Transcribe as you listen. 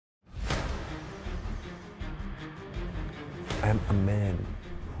I'm a man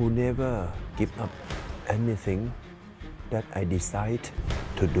who never give up anything that I decide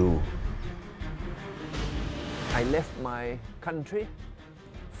to do. I left my country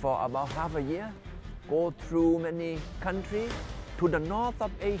for about half a year, go through many countries to the north of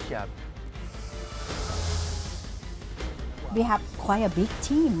Asia. We have quite a big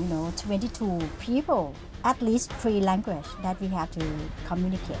team, 22 people, at least 3 languages that we have to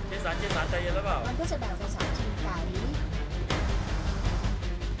communicate. มันก็จะแบ่งเป็น2ทีมไกด์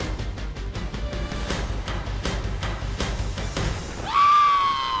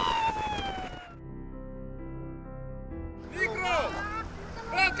Vikrom!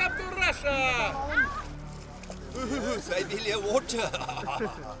 Welcome to Russia! Siberia water.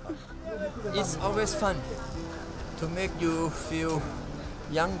 It's always fun to make you feel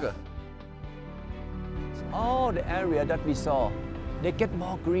younger. All the area that we saw, they get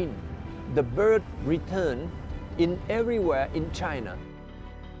more green. The bird return in everywhere in China.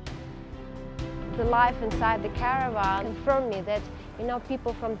 The life inside the caravan confirmed me that,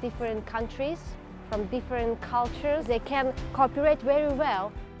 people from different countries, from different cultures, they can cooperate very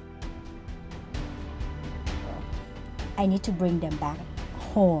well. I need to bring them back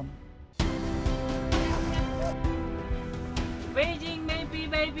home. Beijing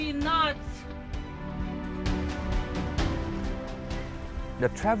maybe not. The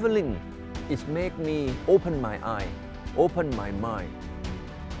traveling is make me open my eye, open my mind.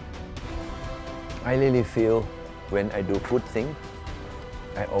 I really feel when I do good thing,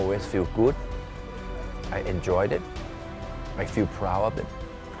 I always feel good. I enjoyed it. I feel proud of it.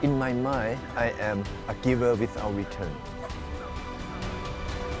 In my mind, I am a giver without return.